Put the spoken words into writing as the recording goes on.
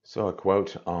Saw a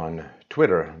quote on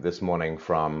Twitter this morning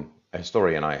from a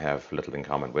historian I have little in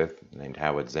common with, named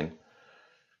Howard Zinn.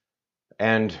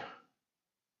 And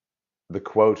the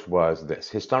quote was this: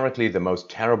 "Historically, the most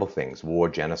terrible things, war,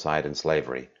 genocide, and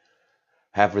slavery,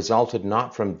 have resulted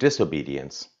not from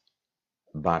disobedience,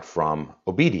 but from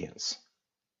obedience."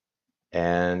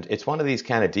 And it's one of these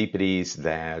kind of deepities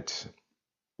that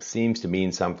seems to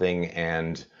mean something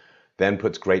and then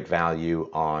puts great value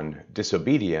on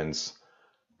disobedience.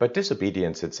 But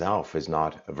disobedience itself is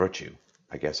not a virtue,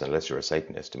 I guess, unless you're a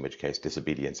Satanist, in which case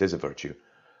disobedience is a virtue.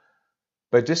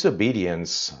 But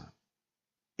disobedience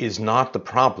is not the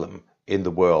problem in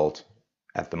the world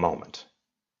at the moment.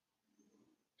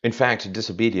 In fact,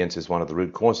 disobedience is one of the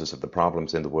root causes of the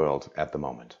problems in the world at the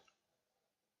moment.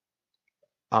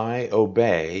 I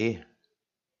obey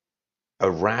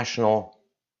a rational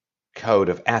code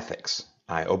of ethics.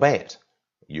 I obey it.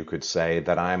 You could say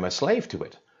that I'm a slave to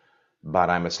it.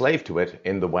 But I'm a slave to it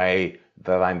in the way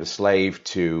that I'm the slave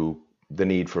to the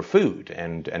need for food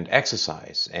and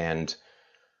exercise and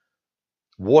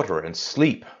water and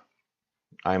sleep.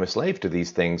 I'm a slave to these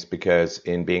things because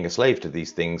in being a slave to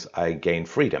these things, I gain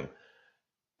freedom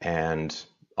and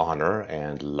honor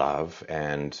and love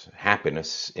and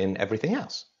happiness in everything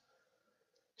else.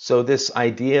 So this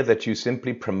idea that you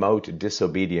simply promote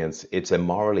disobedience, it's a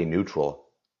morally neutral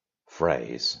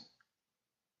phrase.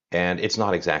 And it's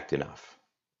not exact enough.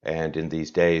 And in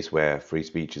these days where free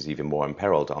speech is even more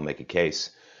imperiled, I'll make a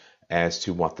case as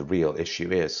to what the real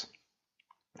issue is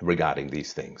regarding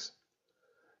these things.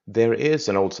 There is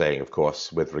an old saying, of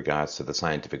course, with regards to the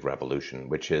scientific revolution,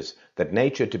 which is that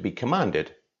nature to be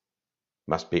commanded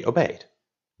must be obeyed.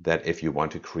 That if you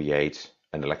want to create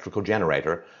an electrical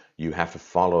generator, you have to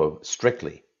follow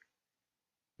strictly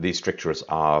the strictures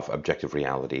of objective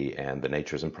reality and the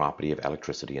natures and property of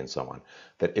electricity and so on.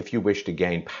 That if you wish to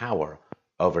gain power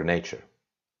over nature,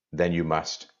 then you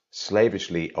must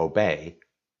slavishly obey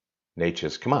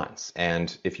nature's commands.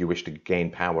 And if you wish to gain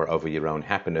power over your own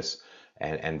happiness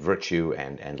and virtue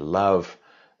and love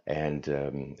and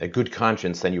a good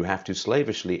conscience, then you have to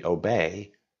slavishly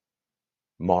obey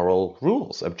moral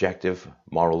rules, objective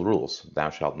moral rules. Thou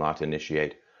shalt not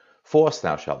initiate force,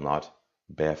 thou shalt not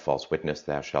bear false witness,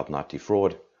 thou shalt not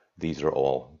defraud. These are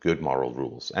all good moral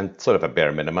rules and sort of a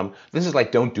bare minimum. This is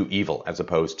like don't do evil as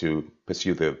opposed to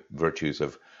pursue the virtues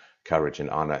of courage and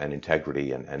honor and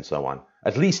integrity and so on.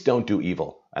 At least don't do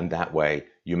evil, and that way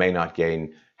you may not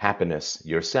gain happiness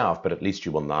yourself, but at least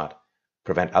you will not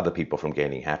prevent other people from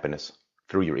gaining happiness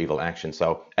through your evil action.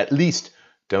 So at least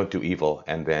don't do evil,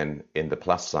 and then in the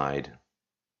plus side,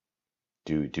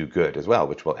 do good as well,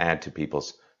 which will add to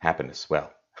people's happiness. Well,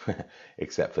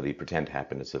 except for the pretend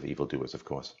happiness of evildoers, of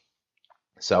course.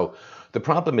 So the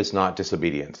problem is not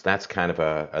disobedience. That's kind of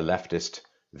a leftist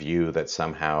view that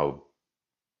somehow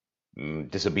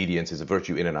disobedience is a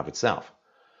virtue in and of itself.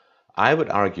 I would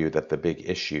argue that the big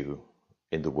issue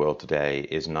in the world today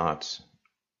is not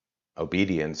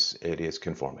obedience, it is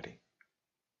conformity.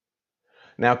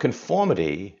 Now,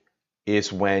 conformity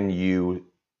is when you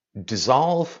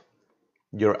dissolve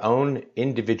your own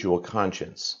individual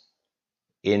conscience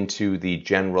into the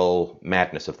general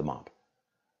madness of the mob.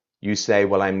 You say,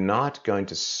 well, I'm not going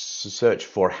to search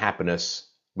for happiness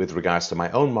with regards to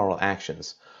my own moral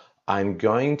actions. I'm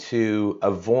going to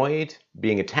avoid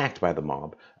being attacked by the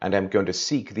mob, and I'm going to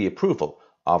seek the approval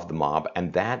of the mob,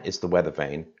 and that is the weather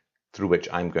vane through which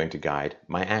I'm going to guide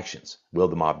my actions. Will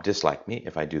the mob dislike me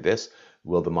if I do this?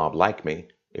 Will the mob like me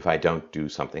if I don't do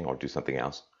something or do something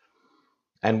else?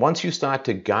 And once you start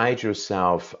to guide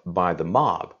yourself by the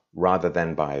mob, rather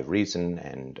than by reason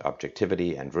and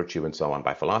objectivity and virtue and so on,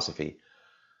 by philosophy,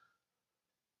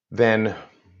 then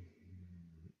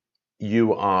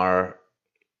you are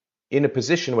in a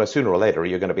position where sooner or later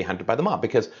you're going to be hunted by the mob.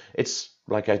 Because it's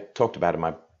like I talked about in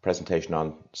my presentation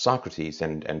on Socrates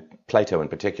and Plato in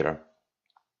particular,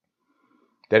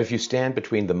 that if you stand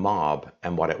between the mob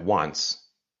and what it wants,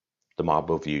 the mob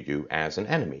will view you as an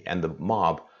enemy. And the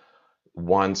mob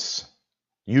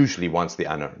usually wants the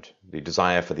unearned. The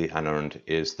desire for the unearned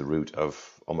is the root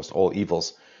of almost all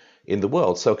evils in the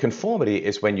world. So conformity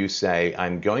is when you say,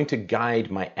 I'm going to guide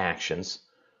my actions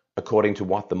according to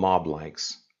what the mob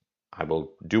likes. I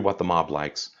will do what the mob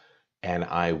likes, and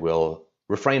I will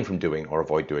refrain from doing or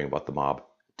avoid doing what the mob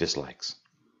dislikes.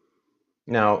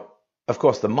 Now, of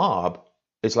course, the mob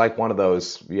is like one of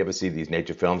those, you ever see these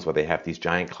nature films where they have these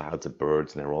giant clouds of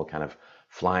birds and they're all kind of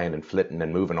flying and flitting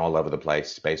and moving all over the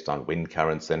place based on wind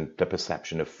currents and the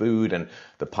perception of food and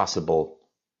the possible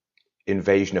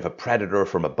invasion of a predator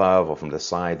from above or from the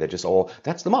side. They're just all,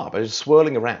 that's the mob. They're just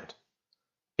swirling around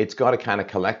it's got a kind of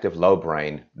collective low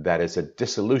brain that is a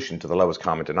dissolution to the lowest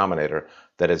common denominator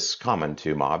that is common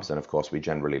to mobs. And of course, we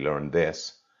generally learn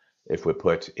this if we're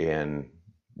put in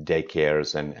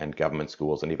daycares and government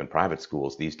schools and even private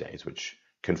schools these days, which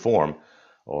conform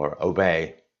or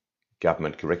obey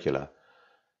government curricula.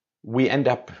 We end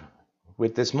up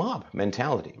with this mob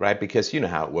mentality, right? Because you know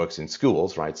how it works in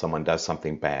schools, right? Someone does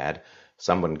something bad.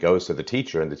 Someone goes to the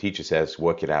teacher and the teacher says,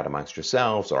 work it out amongst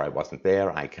yourselves, or I wasn't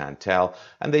there, I can't tell.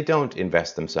 And they don't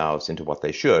invest themselves into what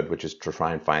they should, which is to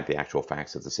try and find the actual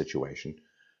facts of the situation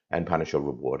and punish or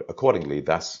reward accordingly,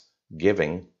 thus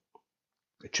giving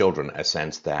children a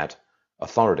sense that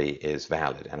authority is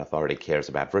valid and authority cares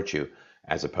about virtue,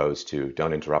 as opposed to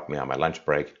don't interrupt me on my lunch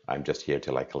break. I'm just here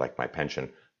till I collect my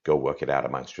pension. Go work it out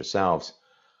amongst yourselves.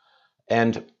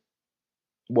 And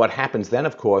what happens then,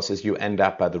 of course, is you end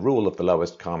up by the rule of the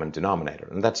lowest common denominator,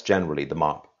 and that's generally the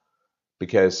mob.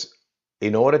 Because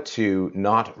in order to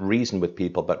not reason with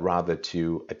people, but rather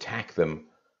to attack them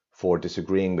for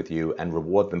disagreeing with you and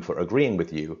reward them for agreeing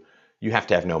with you, you have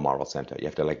to have no moral center. You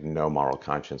have to have no moral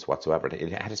conscience whatsoever.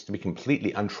 It has to be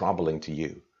completely untroubling to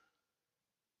you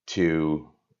to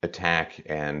attack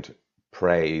and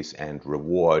praise and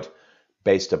reward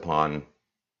based upon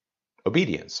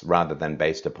obedience rather than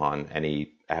based upon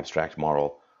any abstract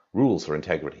moral rules or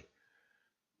integrity.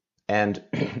 And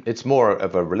it's more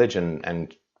of a religion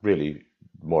and really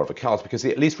more of a cult, because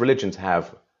at least religions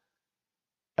have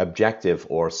objective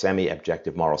or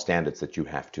semi-objective moral standards that you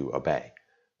have to obey.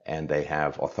 And they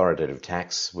have authoritative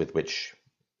texts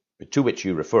to which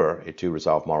you refer to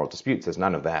resolve moral disputes. There's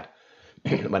none of that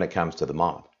when it comes to the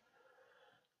mob.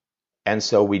 And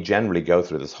so we generally go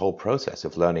through this whole process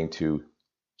of learning to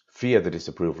fear the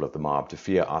disapproval of the mob, to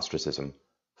fear ostracism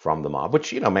from the mob,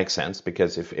 which, makes sense,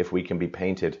 because if we can be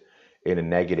painted in a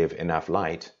negative enough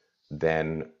light,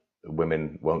 then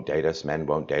women won't date us, men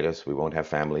won't date us, we won't have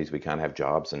families, we can't have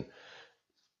jobs. And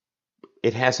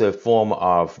it has a form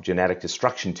of genetic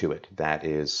destruction to it that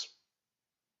is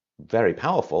very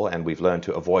powerful, and we've learned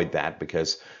to avoid that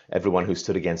because everyone who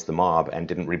stood against the mob and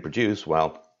didn't reproduce,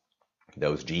 well,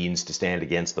 those genes to stand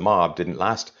against the mob didn't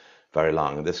last very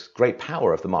long. And this great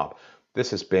power of the mob,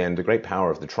 this has been the great power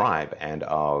of the tribe and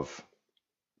of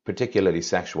particularly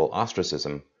sexual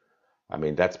ostracism. I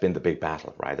mean, that's been the big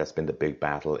battle, right? That's been the big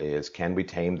battle is, can we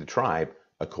tame the tribe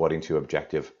according to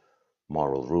objective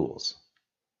moral rules?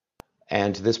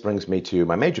 And this brings me to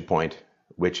my major point,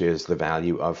 which is the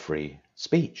value of free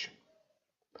speech.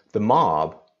 The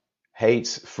mob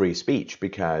hates free speech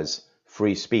because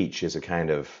free speech is a kind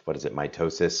of,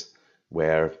 mitosis,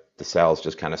 where the cells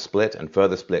just kind of split and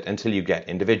further split until you get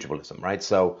individualism, right?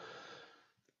 So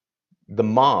the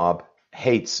mob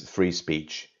hates free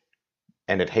speech,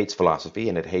 and it hates philosophy,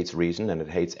 and it hates reason, and it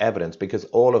hates evidence, because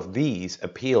all of these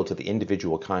appeal to the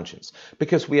individual conscience.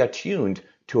 Because we are tuned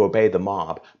to obey the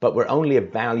mob, but we're only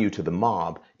of value to the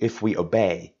mob if we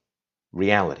obey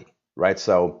reality, right?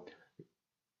 So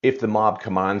if the mob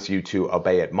commands you to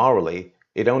obey it morally,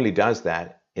 it only does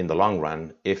that in the long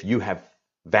run if you have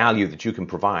value that you can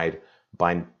provide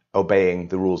by obeying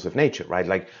the rules of nature,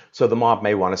 right? So the mob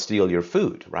may want to steal your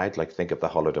food, right? Think of the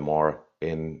Holodomor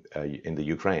in the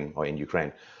Ukraine, or in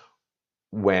Ukraine,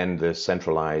 when the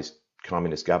centralized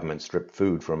communist government stripped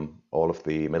food from all of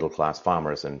the middle-class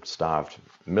farmers and starved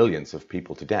millions of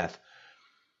people to death.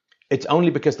 It's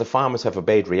only because the farmers have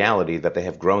obeyed reality that they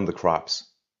have grown the crops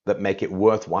that make it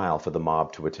worthwhile for the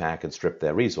mob to attack and strip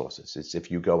their resources. It's if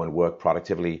you go and work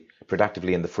productively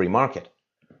in the free market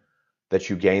that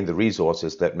you gain the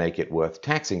resources that make it worth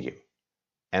taxing you.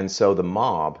 And so the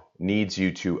mob needs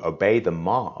you to obey the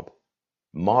mob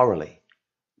morally,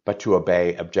 but to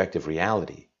obey objective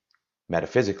reality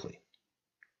metaphysically,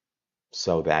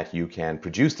 so that you can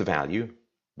produce the value,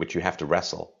 which you have to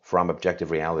wrestle from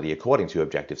objective reality according to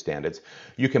objective standards.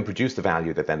 You can produce the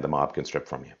value that then the mob can strip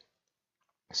from you.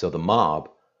 So the mob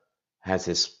has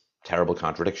this terrible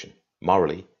contradiction.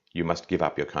 Morally, you must give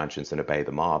up your conscience and obey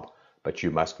the mob, but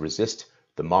you must resist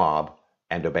the mob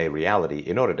and obey reality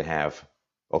in order to have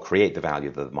or create the value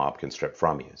that the mob can strip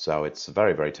from you. So it's a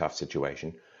very, very tough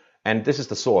situation. And this is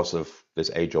the source of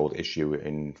this age-old issue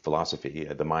in philosophy,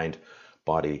 the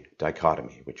mind-body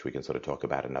dichotomy, which we can sort of talk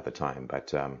about another time,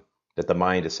 but that the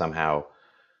mind is somehow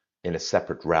in a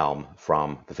separate realm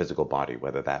from the physical body,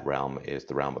 whether that realm is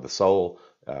the realm of the soul,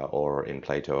 or in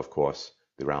Plato, of course,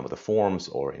 the realm of the forms,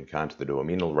 or in Kant, the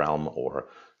noumenal realm, or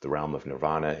the realm of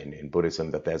nirvana in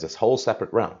Buddhism, that there's this whole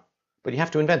separate realm. But you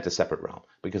have to invent a separate realm,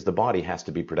 because the body has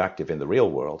to be productive in the real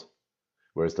world,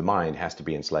 whereas the mind has to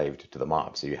be enslaved to the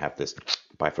mob. So you have this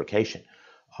bifurcation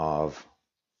of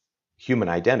human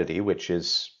identity, which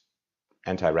is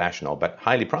anti-rational, but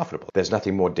highly profitable. There's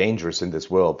nothing more dangerous in this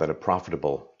world than a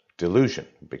profitable delusion,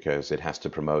 because it has to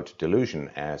promote delusion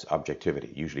as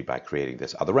objectivity, usually by creating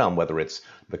this other realm, whether it's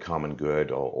the common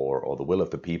good or the will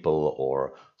of the people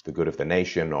or the good of the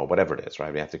nation or whatever it is,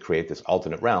 right? We have to create this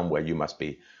alternate realm where you must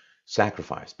be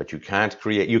sacrificed, but you can't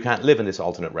live in this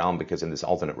alternate realm, because in this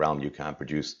alternate realm you can't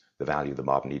produce the value the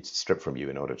mob needs to strip from you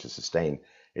in order to sustain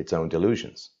its own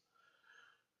delusions.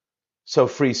 So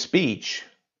free speech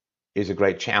is a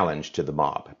great challenge to the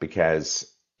mob, because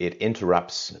it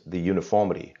interrupts the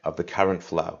uniformity of the current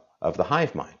flow of the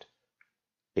hive mind.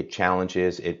 It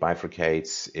challenges, it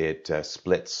bifurcates, it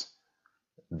splits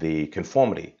the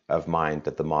conformity of mind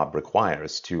that the mob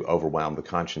requires to overwhelm the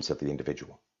conscience of the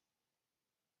individual.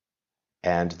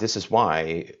 And this is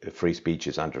why free speech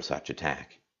is under such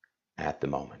attack at the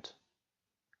moment.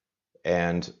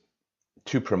 And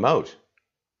to promote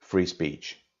free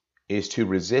speech is to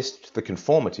resist the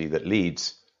conformity that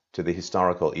leads to the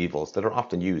historical evils that are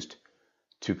often used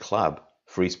to club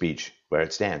free speech where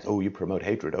it stands. Oh, you promote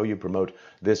hatred. Oh, you promote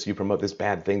this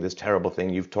bad thing, this terrible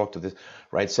thing. You've talked to this,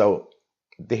 right? So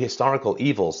the historical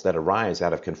evils that arise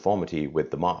out of conformity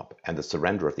with the mob and the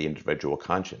surrender of the individual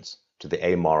conscience to the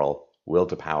amoral will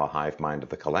to power hive mind of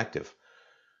the collective,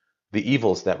 the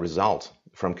evils that result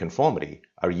from conformity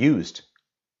are used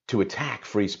to attack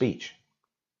free speech,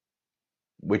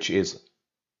 which is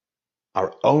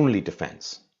our only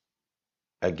defense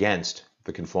against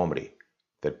the conformity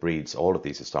that breeds all of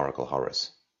these historical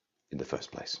horrors in the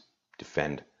first place.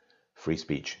 Defend free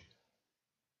speech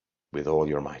with all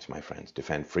your might, my friends.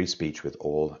 Defend free speech with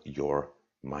all your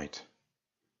might.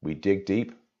 We dig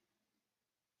deep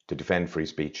to defend free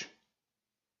speech,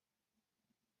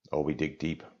 or we dig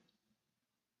deep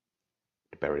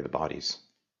to bury the bodies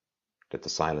that the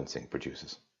silencing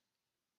produces.